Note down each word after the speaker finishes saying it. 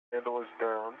Handle is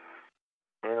down.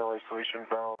 Manual isolation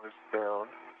valve is down.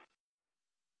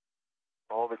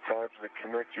 All the tabs that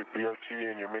connect your BOT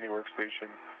and your mini workstation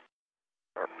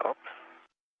are up.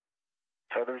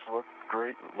 Tethers look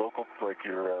great. Local, like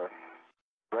your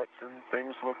threats and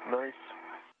things look nice.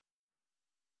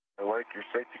 I like your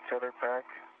safety tether pack.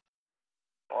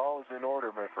 All is in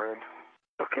order, my friend.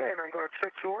 Okay, and I'm going to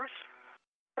check yours.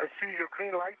 I see your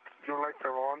green light. Your lights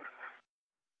are on.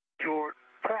 Your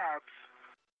tabs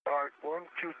are 1,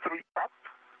 2, 3 up.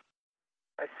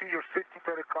 I see your safety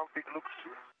tether config looks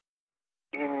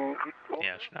in good order. The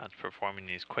astronaut's performing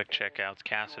these quick checkouts.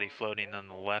 Cassidy floating on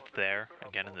the left there,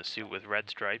 again in the suit with red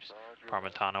stripes.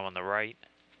 Parmitano on the right.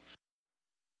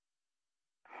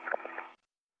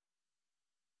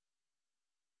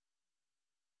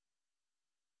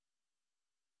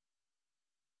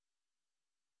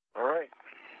 All right.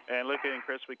 And Luca and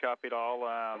Chris, we copied all.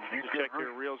 Just check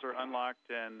your reels are unlocked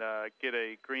and get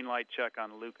a green light check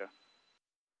on Luca.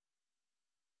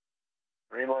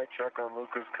 Green light check on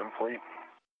Luca's complete.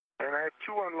 And I have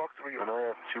 2 unlocked reels. And I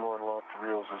have 2 unlocked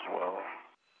reels as well.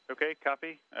 Okay,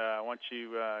 copy. Once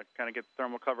you kind of get the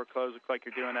thermal cover closed, looks like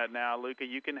you're doing that now. Luca,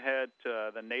 you can head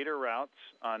to the nadir routes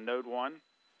on node 1.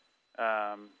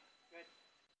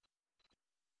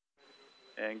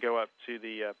 And go up to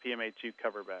the PMA2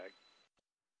 cover bag.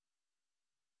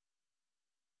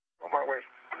 On my way.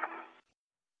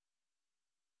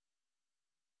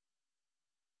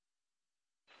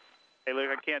 Hey, Luke,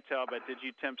 I can't tell, but did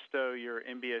you temp stow your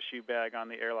MBSU bag on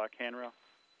the airlock handrail?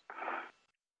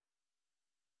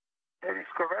 That is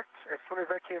correct. As soon as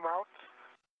I came out,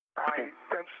 I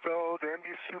temp stowed the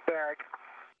MBSU bag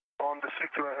on the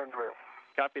circular handrail.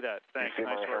 Copy that. Thanks. You see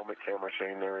nice my work. helmet camera,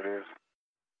 Shane? There it is.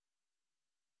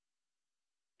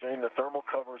 Shane, the thermal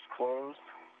cover is closed,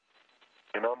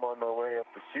 and I'm on my way up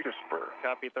the cedar spur.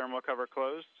 Copy, thermal cover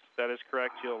closed. That is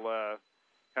correct. You'll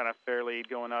kind of fair lead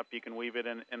going up. You can weave it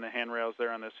in the handrails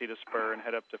there on the CETA spur and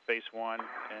head up to phase 1.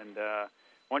 And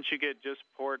once you get just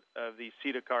port of the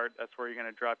CETA cart, that's where you're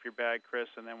going to drop your bag, Chris,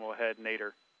 and then we'll head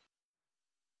nadir.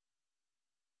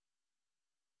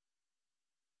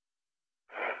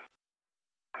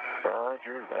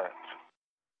 Roger that.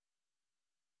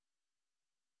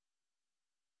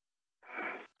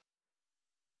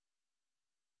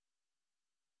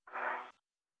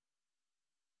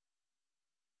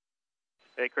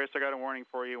 Hey, Chris, I got a warning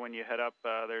for you. When you head up,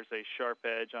 there's a sharp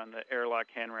edge on the airlock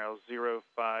handrail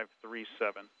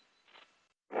 0537.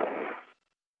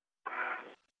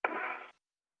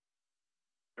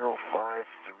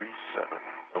 0537.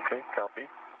 Okay, copy.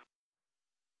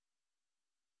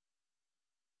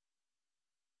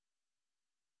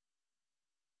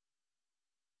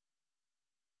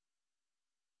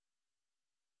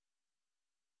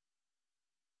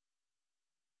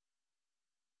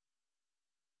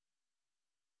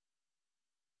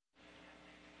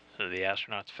 So the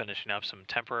astronauts finishing up some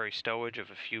temporary stowage of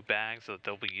a few bags that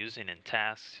they'll be using in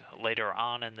tasks later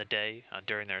on in the day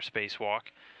during their spacewalk.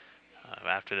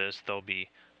 After this, they'll be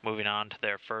moving on to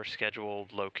their first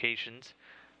scheduled locations.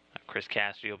 Chris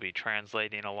Cassidy will be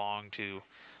translating along to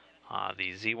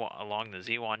the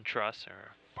Z1 truss,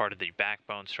 or part of the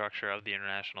backbone structure of the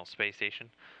International Space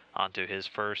Station, onto his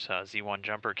first Z1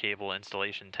 jumper cable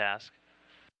installation task.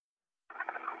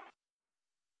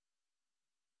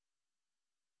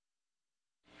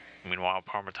 Meanwhile,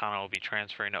 Parmitano will be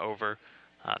transferring over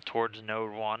towards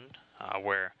Node 1,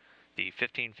 where the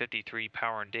 1553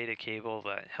 power and data cable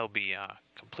that he'll be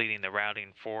completing the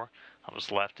routing for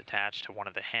was left attached to one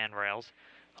of the handrails.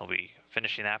 He'll be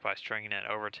finishing that by stringing it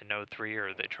over to Node 3,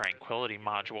 or the Tranquility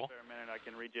module. For a minute, I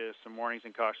can read you some warnings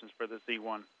and cautions for the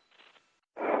Z1.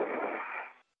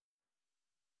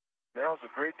 Now's a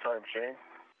great time, Shane.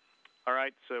 All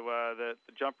right, so the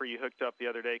jumper you hooked up the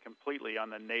other day completely on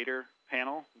the nadir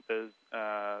panel, the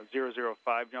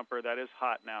 005 jumper, that is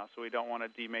hot now, so we don't want to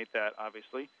demate that,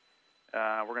 obviously.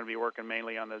 We're going to be working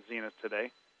mainly on the Zenith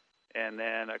today. And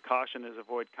then a caution is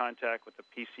avoid contact with the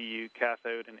PCU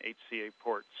cathode and HCA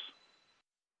ports.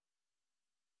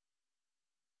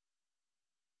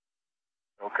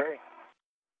 Okay.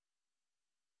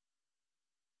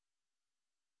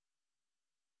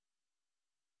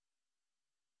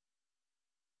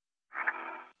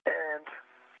 And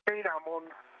Shane, I'm on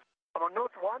Node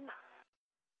 1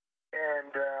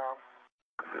 and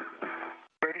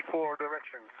ready for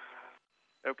directions.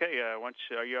 Okay,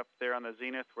 are you up there on the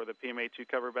Zenith where the PMA2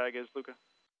 cover bag is, Luca?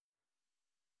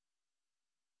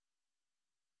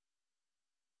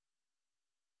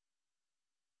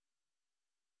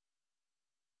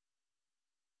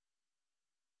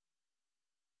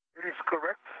 It is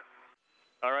correct.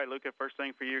 All right, Luca. First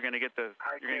thing for you, you're going to get the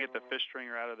fish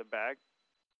stringer out of the bag.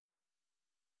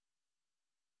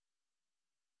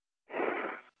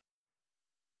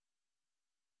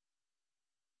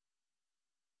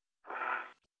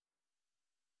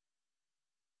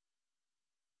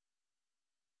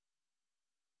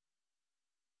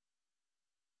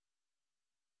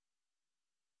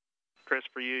 Chris,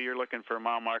 for you, you're looking for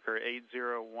mile marker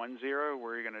 8010,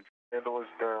 where you're going to... Handle is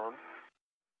down.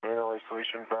 Manual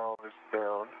isolation valve is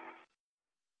down.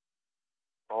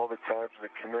 All the tabs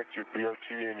that connect your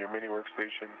BRT and your mini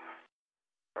workstation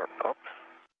are up.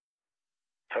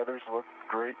 Tethers look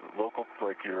great. Local,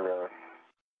 like your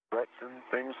threats and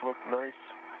things look nice.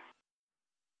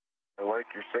 I like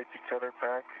your safety tether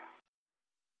pack.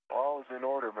 All is in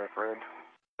order, my friend.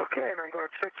 Okay, and I'm going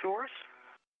to check yours.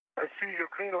 I see your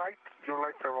green light. Your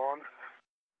lights are on.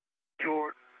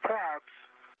 Your tabs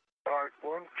are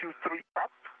 1, 2, 3 up.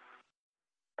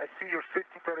 I see your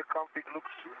safety tether config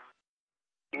looks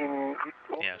in good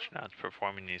order. The astronaut's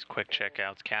performing these quick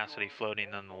checkouts. Cassidy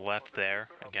floating on the left there,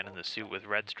 again in the suit with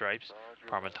red stripes.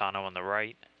 Parmitano on the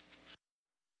right.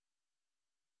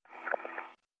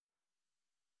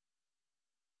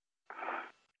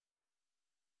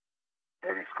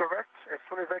 That is correct. As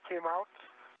soon as I came out,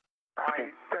 I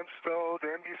stowed the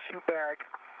MBSU bag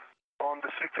on the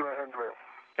circular handrail.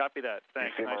 Copy that.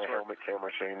 Thanks. You see nice my work. helmet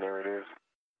camera, Shane? There it is.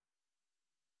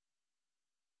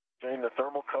 Shane, the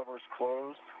thermal cover is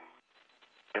closed,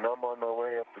 and I'm on my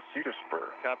way up the Cedar Spur.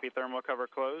 Copy. Thermal cover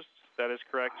closed. That is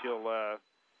correct. You'll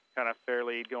kind of fair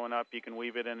lead going up. You can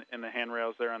weave it in the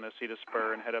handrails there on the Cedar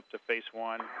Spur and head up to phase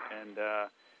 1. And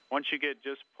once you get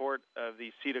just port of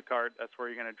the Cedar cart, that's where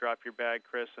you're going to drop your bag,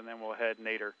 Chris, and then we'll head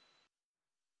nadir.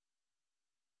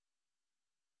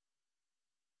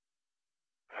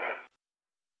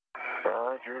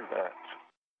 Roger that.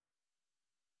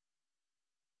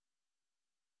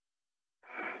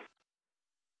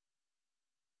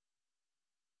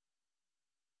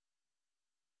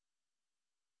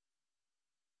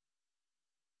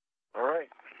 All right.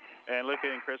 And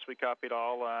Luca and Chris, we copied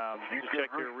all. Just check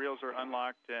your reels are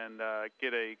unlocked and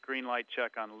get a green light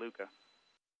check on Luca.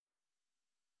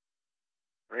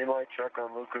 Green light check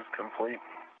on Luca's complete.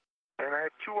 And I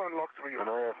have 2 unlocked reels. And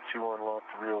I have 2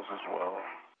 unlocked reels as well.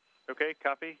 Okay,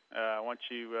 copy. Once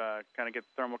you kind of get the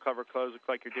thermal cover closed, looks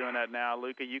like you're doing that now.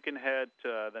 Luca, you can head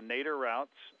to the nadir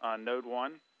routes on node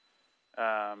 1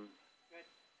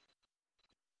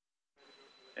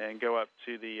 and go up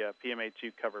to the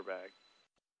PMA2 cover bag.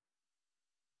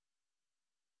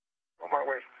 On my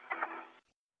way.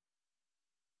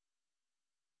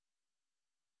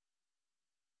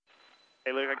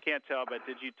 Hey, Luke, I can't tell, but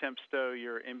did you temp stow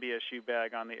your MBSU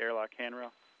bag on the airlock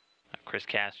handrail? Chris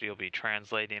Cassidy will be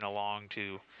translating along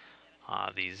to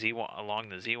the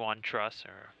Z1 truss,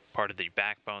 or part of the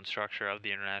backbone structure of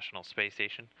the International Space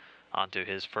Station, onto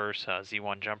his first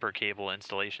Z1 jumper cable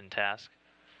installation task.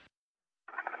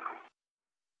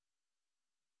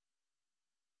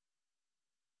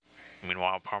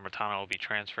 Meanwhile, Parmitano will be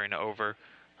transferring over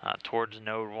towards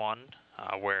Node 1,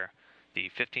 where the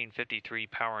 1553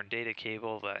 power and data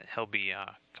cable that he'll be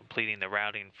completing the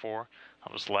routing for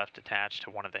was left attached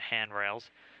to one of the handrails.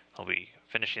 He'll be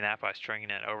finishing that by stringing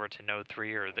it over to Node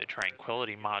 3, or the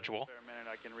Tranquility module. For a minute,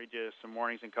 I can read you some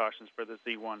warnings and cautions for the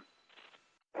Z1.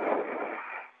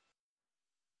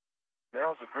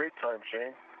 Now's a great time,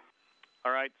 Shane.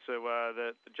 All right, so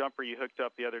the jumper you hooked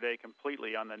up the other day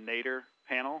completely on the nadir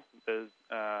panel.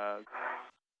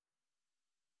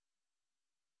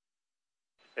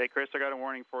 Hey, Chris, I got a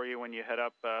warning for you. When you head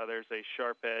up, there's a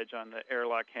sharp edge on the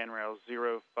airlock handrail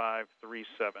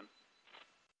 0537.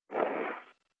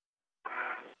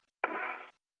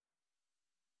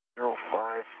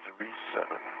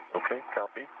 0537. Okay,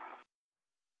 copy.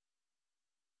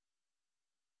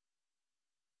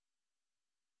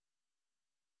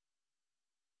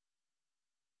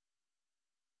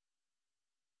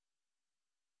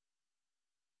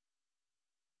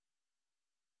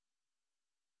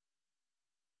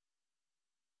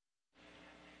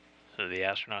 So the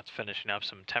astronauts finishing up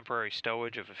some temporary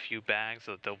stowage of a few bags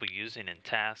that they'll be using in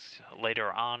tasks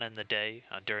later on in the day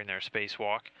during their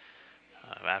spacewalk.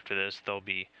 After this, they'll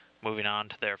be moving on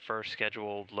to their first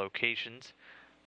scheduled locations.